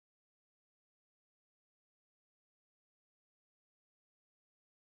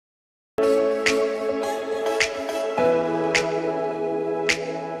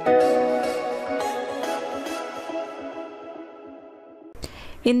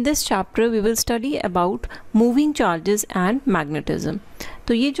In this chapter we will study about moving charges and magnetism.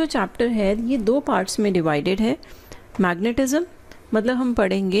 तो ये जो chapter है ये दो पार्ट्स में डिवाइडेड है. मैग्नेटिज्म मतलब हम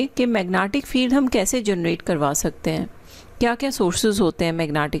पढ़ेंगे कि मैग्नेटिक फील्ड हम कैसे जनरेट करवा सकते हैं, क्या क्या सोर्सेज होते हैं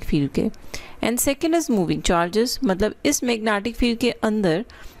मैग्नेटिक फील्ड के. And second is moving charges, मतलब इस मैग्नेटिक फील्ड के अंदर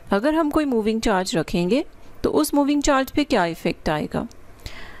अगर हम कोई मूविंग चार्ज रखेंगे तो उस मूविंग चार्ज पे क्या इफ़ेक्ट आएगा.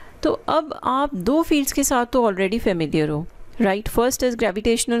 तो अब आप दो फील्ड्स के साथ तो ऑलरेडी फेमिलियर हो, right. First is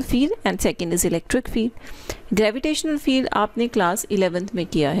gravitational field and second is electric field. Gravitational field आपने क्लास 11th में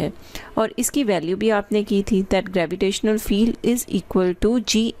किया है और इसकी वैल्यू भी आपने की थी, that gravitational field is equal to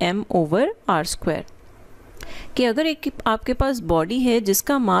Gm/r². कि अगर एक आपके पास बॉडी है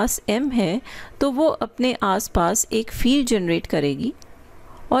जिसका मास m है तो वो अपने आसपास एक फील्ड जनरेट करेगी,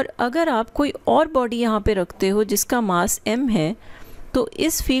 और अगर आप कोई और बॉडी यहाँ पे रखते हो जिसका मास m है तो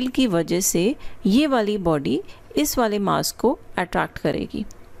इस फील्ड की वजह से ये वाली बॉडी इस वाले मास को अट्रैक्ट करेगी.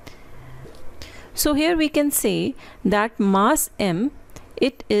 So here we can say that mass m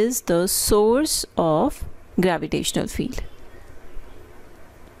it is the source of gravitational field.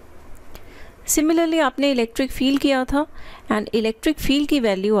 Similarly आपने इलेक्ट्रिक फील्ड किया था एंड इलेक्ट्रिक फील्ड की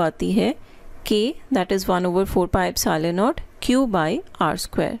वैल्यू आती है k, दैट इज़ 1/4πε0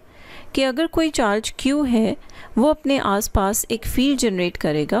 Q/r². कि अगर कोई चार्ज Q है वो अपने आसपास एक फील्ड जनरेट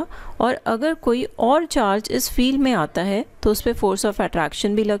करेगा, और अगर कोई और चार्ज इस फील्ड में आता है तो उस पर फोर्स ऑफ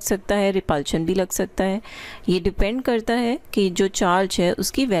अट्रैक्शन भी लग सकता है, रिपल्शन भी लग सकता है. ये डिपेंड करता है कि जो चार्ज है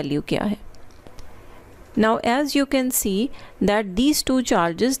उसकी वैल्यू क्या है. Now as you can see that these two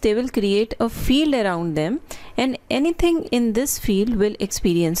charges they will create a field around them and anything in this field will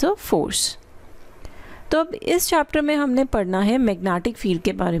experience a force. तो अब इस चैप्टर में हमने पढ़ना है मैग्नेटिक फील्ड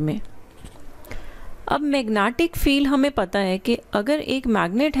के बारे में. अब मैग्नेटिक फील्ड हमें पता है कि अगर एक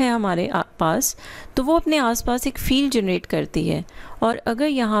मैग्नेट है हमारे पास तो वो अपने आसपास एक फील्ड जनरेट करती है, और अगर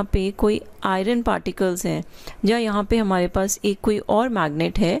यहाँ पे कोई आयरन पार्टिकल्स हैं या यहाँ पे हमारे पास एक कोई और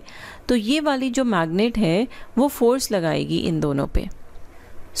मैग्नेट है तो ये वाली जो मैग्नेट है वो फोर्स लगाएगी इन दोनों पे.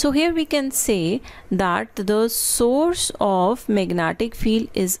 So here we can say that the source of magnetic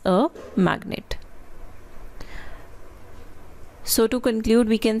field is a magnet. So to conclude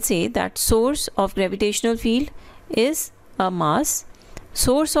we can say that source of gravitational field is a mass,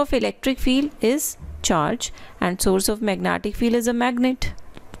 source of electric field is charge and source of magnetic field is a magnet.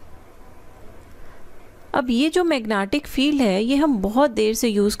 अब ये जो magnetic field है ये हम बहुत देर से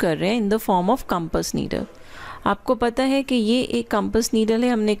use कर रहे हैं in the form of compass needle. आपको पता है कि ये एक कंपास नीडल है,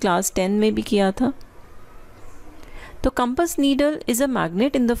 हमने क्लास 10 में भी किया था. तो compass needle is a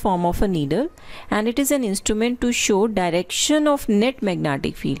magnet in the form of a needle and it is an instrument to show direction of net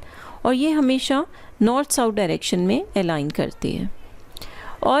magnetic field, और ये हमेशा नॉर्थ साउथ डायरेक्शन में अलाइन करती है.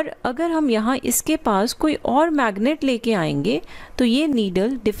 और अगर हम यहाँ इसके पास कोई और मैग्नेट लेके आएंगे तो ये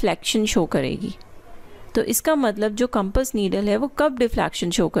नीडल डिफ्लेक्शन शो करेगी. तो इसका मतलब जो कंपास नीडल है वो कब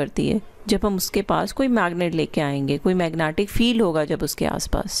डिफ्लेक्शन शो करती है, जब हम उसके पास कोई मैग्नेट लेके आएंगे, कोई मैग्नेटिक फील्ड होगा जब उसके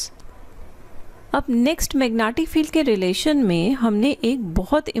आसपास. अब नेक्स्ट मैग्नेटिक फील्ड के रिलेशन में हमने एक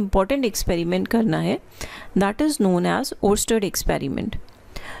बहुत इम्पॉर्टेंट एक्सपेरिमेंट करना है, that is known as Oersted experiment.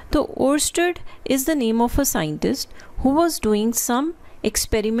 तो Oersted is the name of a scientist who was doing some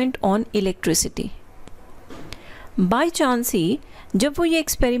experiment on electricity. By chance ही जब वो ये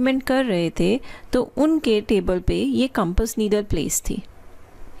एक्सपेरिमेंट कर रहे थे तो उनके टेबल पे ये कंपास नीडल प्लेस थी.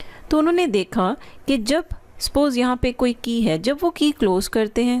 तो उन्होंने देखा कि जब सपोज़ यहाँ पे कोई की है, जब वो की क्लोज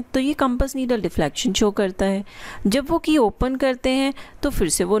करते हैं तो ये कंपास नीडल डिफ्लेक्शन शो करता है, जब वो की ओपन करते हैं तो फिर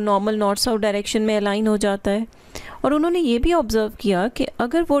से वो नॉर्मल नॉर्थ साउथ डायरेक्शन में अलाइन हो जाता है. और उन्होंने ये भी ऑब्जर्व किया कि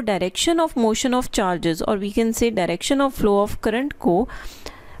अगर वो direction of motion of charges और we can say direction of flow of current को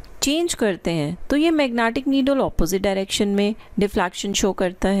चेंज करते हैं तो ये मैग्नेटिक नीडल ऑपोजिट डायरेक्शन में डिफ्लेक्शन शो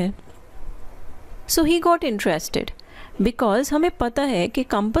करता है. सो ही गॉट इंटरेस्टेड बिकॉज हमें पता है कि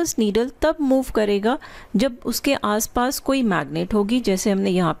कंपास नीडल तब मूव करेगा जब उसके आसपास कोई मैग्नेट होगी, जैसे हमने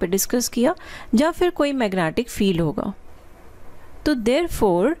यहाँ पे डिस्कस किया, या फिर कोई मैग्नेटिक फील्ड होगा. तो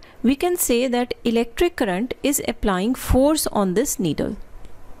therefore we can say that electric current is applying force on this needle.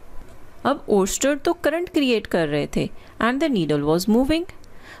 अब ओर्स्टेड तो करंट क्रिएट कर रहे थे and the needle was moving.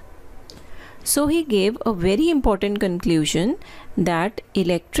 So he gave a very important conclusion that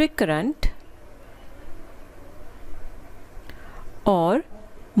electric current or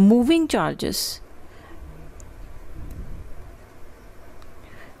moving charges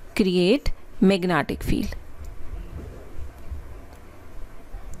create magnetic field.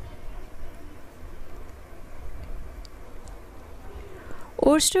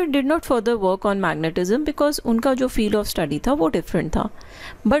 Oersted did not further work on magnetism because उनका जो field of study था वो different था.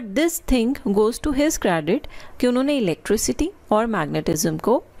 But this thing goes to his credit कि उन्होंने electricity और magnetism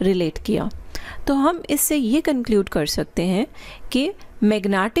को relate किया। तो हम इससे ये कंक्लूड कर सकते हैं कि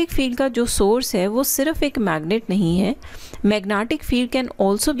मैग्नेटिक फील्ड का जो सोर्स है वो सिर्फ एक मैग्नेट नहीं है। Magnetic field can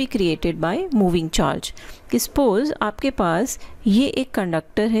also be created by moving charge. Suppose आपके पास ये एक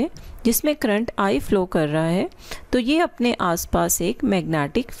कंडक्टर है जिसमें करंट I फ्लो कर रहा है, तो ये अपने आसपास एक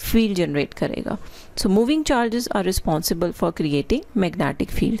मैग्नेटिक फील्ड जनरेट करेगा। So moving charges are responsible for creating magnetic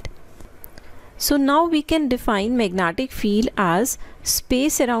field. So now we can define magnetic field as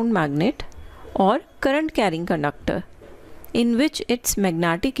space around magnet or current carrying conductor in which its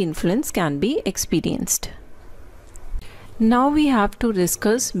magnetic influence can be experienced. Now we have to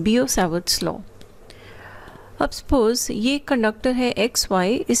discuss Biot Savart's law. अब suppose ये conductor है XY,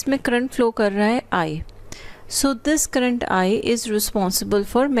 इसमें current flow कर रहा है I. So this current I is responsible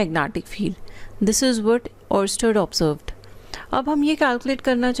for magnetic field. This is what Ørsted observed. अब हम ये कैलकुलेट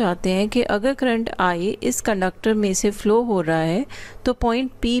करना चाहते हैं कि अगर करंट I इस कंडक्टर में से फ्लो हो रहा है तो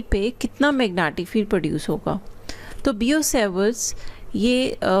पॉइंट P पे कितना मैग्नेटिक फील्ड प्रोड्यूस होगा। तो बियो सेवर्ट्स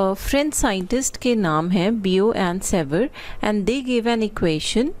ये फ्रेंच साइंटिस्ट के नाम हैं, बियो and saver, and they give an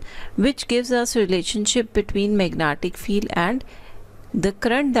equation which gives us relationship between magnetic field and the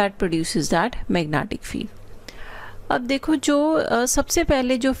current that produces that magnetic field. अब देखो जो सबसे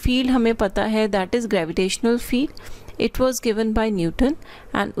पहले जो फील्ड हमें पता है that is gravitational field. It was given by Newton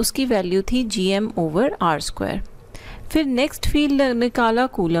and उसकी वैल्यू थी gm/r²। फिर नेक्स्ट फील्ड निकाला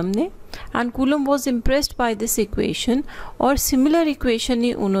कूलम ने and coulomb was impressed by this equation और सिमिलर इक्वेशन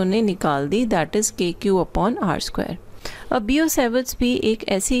ही उन्होंने निकाल दी दैट इज़ kq/r²। अब बियो सेवर्ट्स भी एक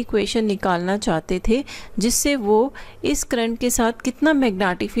ऐसी इक्वेशन निकालना चाहते थे जिससे वो इस करंट के साथ कितना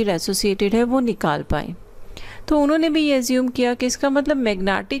मैग्नेटिक फील्ड एसोसिएटेड है वो निकाल पाए। तो उन्होंने भी ये एज्यूम किया कि इसका मतलब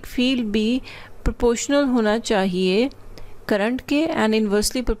मैग्नेटिक फील्ड भी प्रोपोर्शनल होना चाहिए करंट के एंड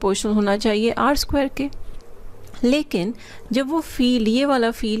इन्वर्सली प्रोपोर्शनल होना चाहिए r² के। लेकिन जब वो फील्ड ये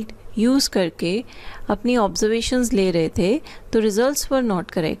वाला फील्ड यूज़ करके अपनी ऑब्जर्वेशंस ले रहे थे तो रिजल्ट्स वर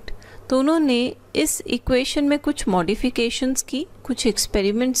नॉट करेक्ट। तो उन्होंने इस इक्वेशन में कुछ मॉडिफिकेशंस की, कुछ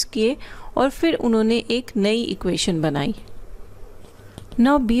एक्सपेरिमेंट्स किए और फिर उन्होंने एक नई इक्वेशन बनाई।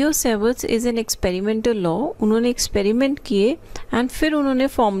 नाउ बियो Savart's is an experimental law. उन्होंने एक्सपेरिमेंट किए एंड फिर उन्होंने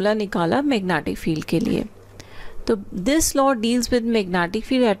फॉर्मूला निकाला मैग्नेटिक फील्ड के लिए। तो this law deals with magnetic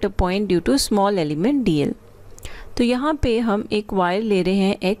field at a point due to small element dl। तो यहाँ पे हम एक वायर ले रहे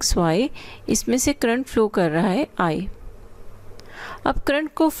हैं XY, इसमें से करंट फ्लो कर रहा है I। अब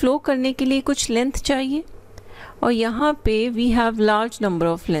करंट को फ्लो करने के लिए कुछ लेंथ चाहिए और यहाँ पे we have large number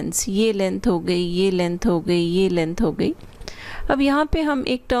of lengths. ये लेंथ हो गई, ये लेंथ हो गई, ये लेंथ हो गई। अब यहाँ पे हम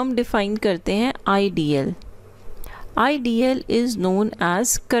एक टर्म डिफाइन करते हैं IDL। IDL is known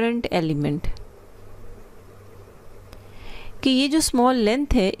as current element, कि ये जो स्मॉल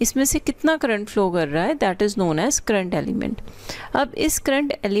लेंथ है इसमें से कितना करंट फ्लो कर रहा है that is known as current element. अब इस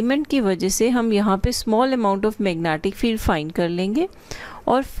करंट एलिमेंट की वजह से हम यहाँ पे small amount of magnetic field find कर लेंगे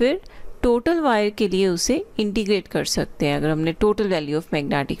और फिर टोटल वायर के लिए उसे इंटीग्रेट कर सकते हैं अगर हमने total value of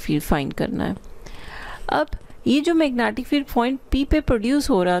magnetic field find करना है। अब ये जो मैग्नेटिक फील्ड पॉइंट P पे प्रोड्यूस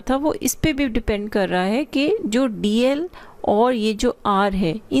हो रहा था वो इस पे भी डिपेंड कर रहा है कि जो DL और ये जो R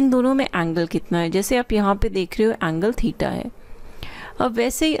है इन दोनों में एंगल कितना है। जैसे आप यहाँ पे देख रहे हो एंगल थीटा है। अब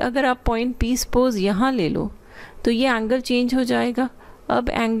वैसे ही अगर आप पॉइंट P सपोज यहाँ ले लो तो ये एंगल चेंज हो जाएगा। अब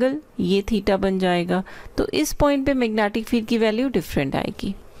एंगल ये थीटा बन जाएगा, तो इस पॉइंट पे मैग्नेटिक फील्ड की वैल्यू डिफरेंट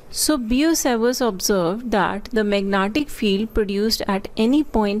आएगी। So Biot Savart observed that the magnetic field produced at any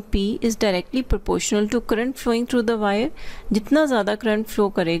point P is directly proportional to current flowing through the wire. जितना ज़्यादा करंट फ्लो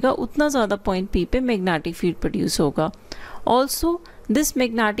करेगा उतना ज़्यादा पॉइंट P पे magnetic field produce होगा। Also this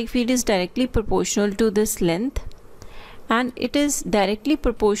magnetic field is directly proportional to this length and it is directly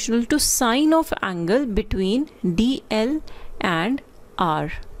proportional to sine of angle between DL and R.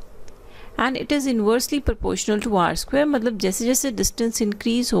 And it is inversely proportional to r²। मतलब जैसे जैसे distance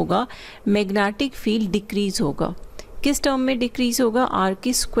increase होगा magnetic field decrease होगा। किस term में decrease होगा? r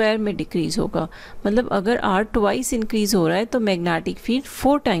की square में डिक्रीज होगा। मतलब अगर r ट्वाइस इंक्रीज हो रहा है तो मैग्नेटिक फील्ड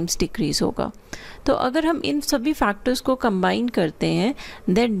 4 टाइम्स डिक्रीज होगा। तो अगर हम इन सभी फैक्टर्स को कंबाइन करते हैं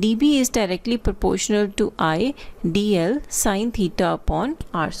that dB is directly proportional to I dl sin theta upon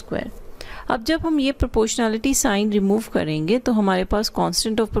r²। अब जब हम ये प्रोपोर्शनलिटी साइन रिमूव करेंगे तो हमारे पास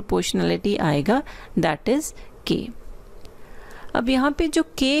कांस्टेंट ऑफ प्रोपोर्शनलिटी आएगा दैट इज़ k। अब यहाँ पे जो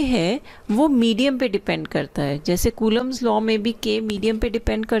k है वो मीडियम पे डिपेंड करता है। जैसे कूलम्स लॉ में भी k मीडियम पे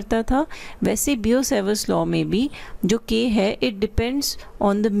डिपेंड करता था, वैसे बियो सेवर्ट्स लॉ में भी जो k है it depends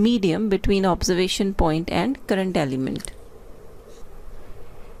on the medium between observation point and current element.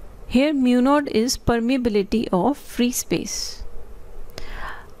 Here mu naught is permeability of free space.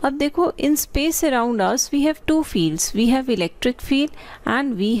 अब देखो, in space around us we have to fields, we have electric field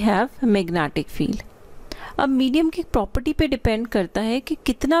and we have magnetic field. अब medium की property पे depend करता है कि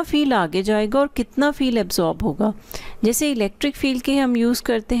कितना field आगे जाएगा और कितना फील्ड एब्जॉर्ब होगा। जैसे इलेक्ट्रिक फील्ड के हम यूज़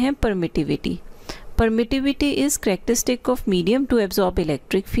करते हैं permittivity. Permittivity is characteristic of medium to absorb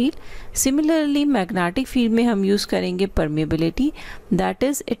electric field. Similarly, magnetic field में हम use करेंगे permeability. That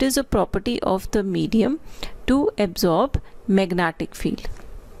is, it is a property of the medium to absorb magnetic field.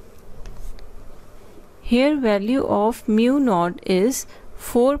 Here value of mu naught is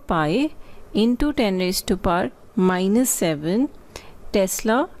 4 pi into 10 raised to power minus 7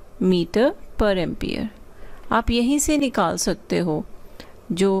 Tesla meter per ampere. आप यहीं से निकाल सकते हो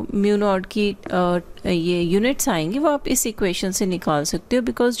जो mu naught की ये units आएंगे वो आप इस इक्वेशन से निकाल सकते हो,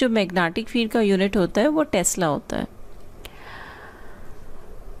 बिकॉज जो मैग्नेटिक फील्ड का यूनिट होता है वो टेस्ला होता है।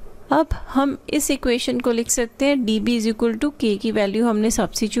 अब हम इस इक्वेशन को लिख सकते हैं D B is equal to के की वैल्यू हमने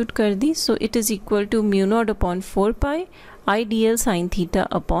सब्स्टिट्यूट कर दी, so it is equal to mu naught upon 4 pi I D L sine theta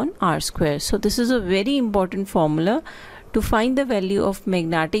upon are square. So this is a very important formula to find the value of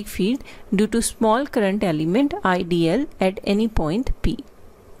magnetic field due to small current element IDL at any point P.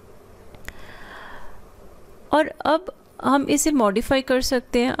 और अब हम इसे modify कर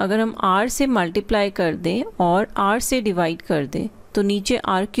सकते हैं। अगर हम R से मल्टीप्लाई कर दें और R से डिवाइड कर दें तो नीचे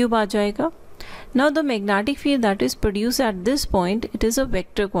R क्यूब आ जाएगा। Now the magnetic field that is produce at this point it is a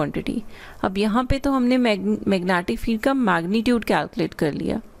vector quantity. अब यहाँ पे तो हमने मैग्नेटिक फील्ड का मैग्नीट्यूड कैलकुलेट कर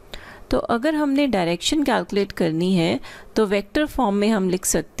लिया, तो अगर हमने डायरेक्शन कैलकुलेट करनी है तो वेक्टर फॉर्म में हम लिख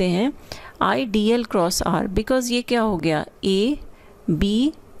सकते हैं I D L cross R, because ये क्या हो गया A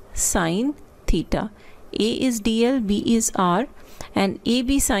B sine theta. A is D L, B is are and A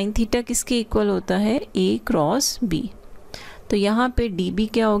B sine theta किसके इक्वल होता है ए क्रॉस बी। तो यहाँ पे डी बी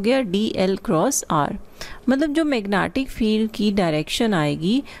क्या हो गया डी एल क्रॉस आर, मतलब जो मैग्नेटिक फील्ड की डायरेक्शन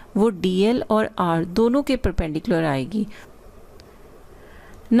आएगी वो डी एल और आर दोनों के परपेंडिकुलर आएगी।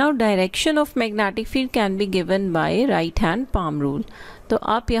 Now direction of magnetic field can be given by right hand palm rule. तो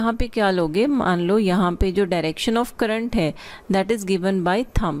आप यहाँ पे क्या लोगे, मान लो यहाँ पे जो डायरेक्शन ऑफ करंट है that is given by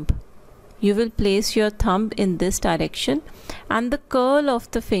thumb. You will place your thumb in this direction and the curl of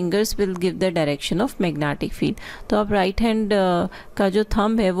the fingers will give the direction of magnetic field. तो आप राइट हैंड का जो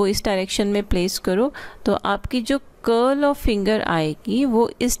thumb है वो इस direction में place करो तो आपकी जो कर्ल ऑफ फिंगर आएगी वो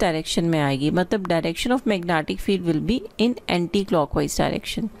इस डायरेक्शन में आएगी, मतलब direction of magnetic field will be in anti clockwise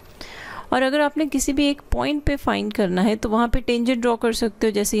direction. और अगर आपने किसी भी एक पॉइंट पे फाइंड करना है तो वहाँ पे टेंजेंट ड्रॉ कर सकते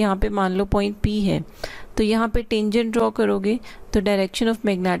हो। जैसे यहाँ पे मान लो पॉइंट P है तो यहाँ पे टेंजेंट ड्रॉ करोगे तो direction of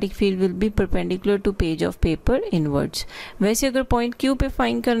magnetic field will be perpendicular to page of paper inwards. वैसे अगर पॉइंट Q पे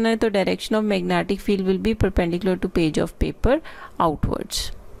फाइंड करना है तो direction of magnetic field will be perpendicular to page of paper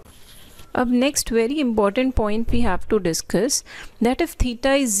outwards. अब next very important point we have to discuss that if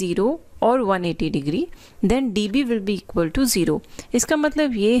theta is 0 और 180 degree then D B will be equal to 0। इसका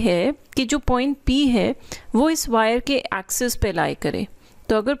मतलब ये है कि जो point P है वो इस वायर के एक्सिस पे लाई करे,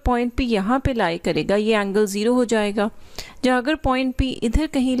 तो अगर पॉइंट P यहाँ पे लाई करेगा ये एंगल 0 हो जाएगा। जब अगर पॉइंट P इधर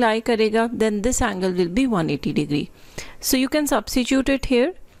कहीं लाई करेगा then this angle will be 180 degree. So you can substitute it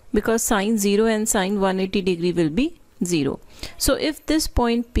here because sign 0 and sign 180 degree will be 0. So if this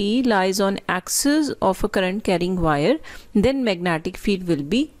point P lies on axis of a current carrying wire, then magnetic field will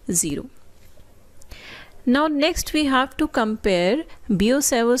be 0. Now next we have to compare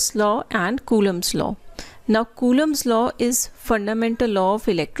Biot Savart's law and Coulomb's law. Now Coulomb's law is fundamental law of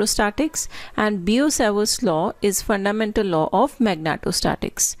electrostatics and Biot Savart's law is fundamental law of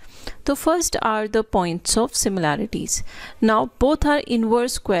magnetostatics. So first are the points of similarities. Now both are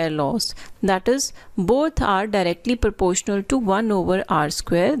inverse square laws, that is both are directly proportional to 1 over r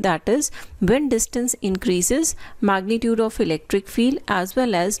square, that is when distance increases magnitude of electric field as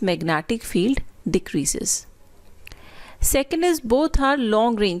well as magnetic field decreases. Second is both are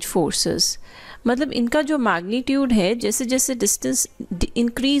long range forces, मतलब इनका जो magnitude है जैसे जैसे distance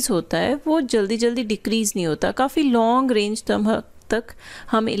increase होता है वो जल्दी जल्दी डिक्रीज नहीं होता, काफ़ी लॉन्ग रेंज तक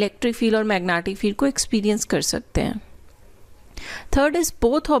हम इलेक्ट्रिक फील्ड और मैग्नेटिक फील्ड को एक्सपीरियंस कर सकते हैं। थर्ड इज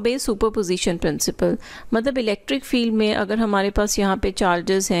बोथ ओबे सुपरपोजिशन प्रिंसिपल, मतलब इलेक्ट्रिक फील्ड में अगर हमारे पास यहाँ पे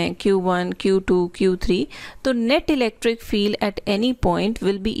चार्जेस हैं Q1, Q2, Q3 तो net electric field at any point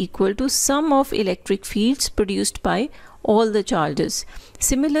will be equal to some of electric fields produced by all the charges.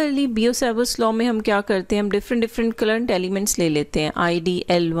 Similarly Biot Savart's law में हम क्या करते हैं, हम different current elements ले लेते हैं ID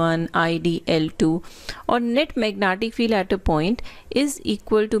L1, ID L2 और net magnetic field at a point is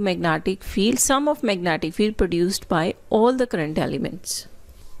equal to magnetic field, sum of magnetic field produced by all the current elements.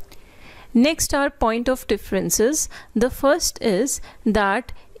 Next are point of differences. The first is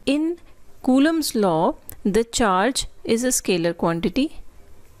that in Coulomb's law the charge is a scalar quantity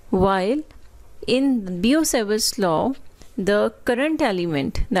while in Biot Savart's law, the current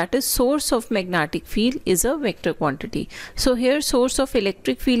element, that is source of magnetic field, is a vector quantity. So here source of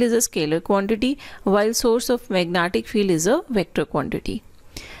electric field is a scalar quantity, while source of magnetic field is a vector quantity.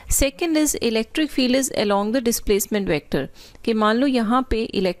 Second is electric field is along the displacement vector, कि मान लो यहाँ पे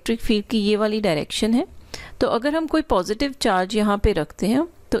electric field की ये वाली direction है, तो अगर हम कोई पॉजिटिव चार्ज यहाँ पे रखते हैं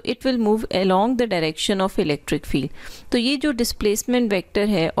तो it will move along the direction of electric field. तो ये जो डिस्प्लेसमेंट वेक्टर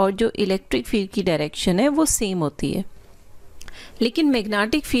है और जो इलेक्ट्रिक फील्ड की डायरेक्शन है वो सेम होती है. लेकिन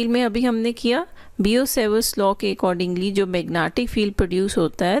मैग्नेटिक फील्ड में अभी हमने किया बियो सेवर्ट्स लॉ के अकॉर्डिंगली जो मैग्नेटिक फील्ड प्रोड्यूस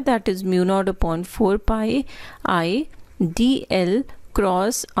होता है that is mu naught upon 4 pi I D L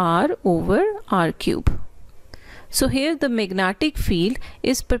cross R over are cube. So here the magnetic field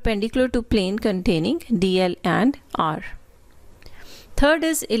is perpendicular to plane containing dl and r. Third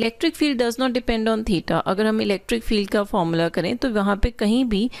is electric field does not depend on theta. अगर हम electric field का formula करें तो वहाँ पे कहीं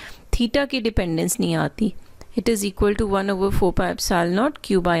भी theta की डिपेंडेंस नहीं आती. It is equal to 1/4 pi epsilon naught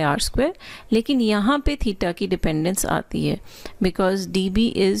q by r square. लेकिन यहाँ पे थीटा की डिपेंडेंस आती है because dB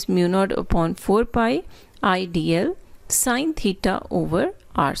is mu naught upon 4 pi I dl sin theta over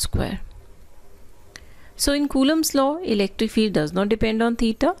r square. So in Coulomb's law, electric field does not depend on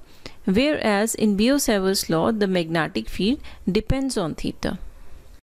theta, whereas in Biot Savart's law, the magnetic field depends on theta.